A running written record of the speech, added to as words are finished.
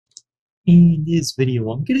In this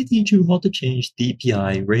video, I'm going to teach you how to change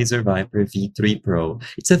DPI Razer Viper V3 Pro.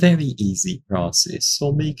 It's a very easy process,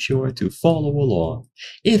 so make sure to follow along.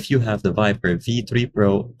 If you have the Viper V3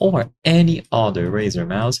 Pro or any other Razer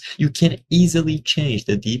mouse, you can easily change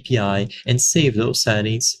the DPI and save those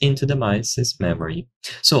settings into the mouse's memory.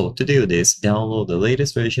 So to do this, download the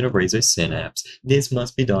latest version of Razer Synapse. This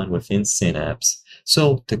must be done within Synapse.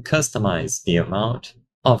 So to customize the amount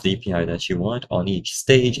of the API that you want on each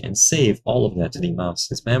stage and save all of that to the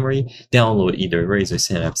mouse's memory, download either Razer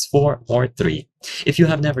Synapse 4 or 3. If you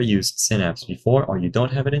have never used Synapse before or you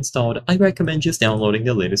don't have it installed, I recommend just downloading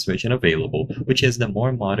the latest version available, which is the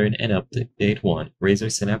more modern and up-to-date one,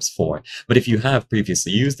 Razer Synapse 4. But if you have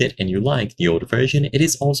previously used it and you like the old version, it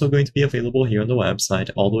is also going to be available here on the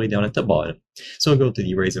website all the way down at the bottom. So go to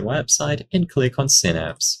the Razer website and click on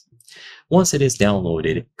Synapse. Once it is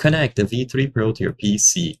downloaded, connect the V3 Pro to your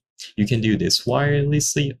PC. You can do this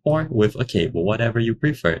wirelessly or with a cable, whatever you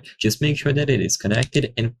prefer. Just make sure that it is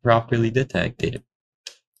connected and properly detected.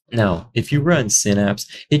 Now, if you run Synapse,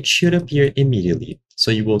 it should appear immediately.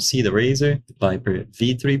 So you will see the Razer Viper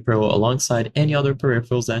V3 Pro alongside any other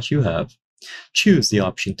peripherals that you have. Choose the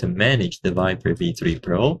option to manage the Viper V3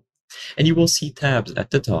 Pro, and you will see tabs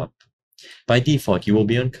at the top. By default, you will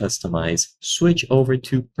be on Customize. Switch over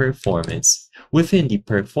to Performance. Within the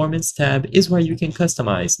Performance tab is where you can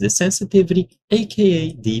customize the sensitivity,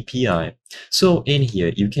 aka DPI. So in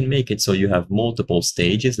here, you can make it so you have multiple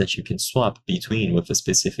stages that you can swap between with a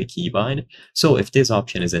specific keybind. So if this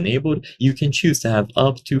option is enabled, you can choose to have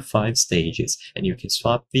up to 5 stages, and you can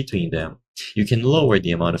swap between them. You can lower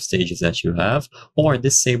the amount of stages that you have or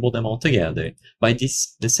disable them altogether. By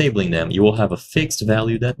disabling them, you will have a fixed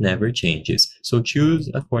value that never changes, so choose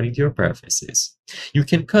according to your preferences. You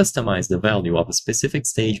can customize the value of a specific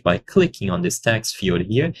stage by clicking on this text field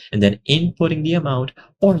here and then inputting the amount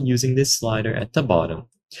or using this slider at the bottom.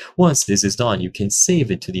 Once this is done, you can save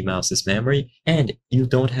it to the mouse's memory and you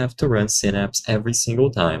don't have to run Synapse every single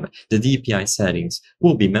time. The DPI settings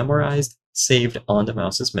will be memorized, saved on the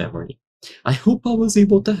mouse's memory. I hope I was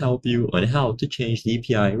able to help you on how to change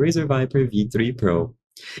DPI Razer Viper V3 Pro.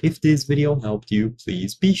 If this video helped you,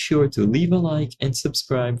 please be sure to leave a like and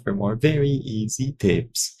subscribe for more very easy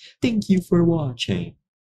tips. Thank you for watching.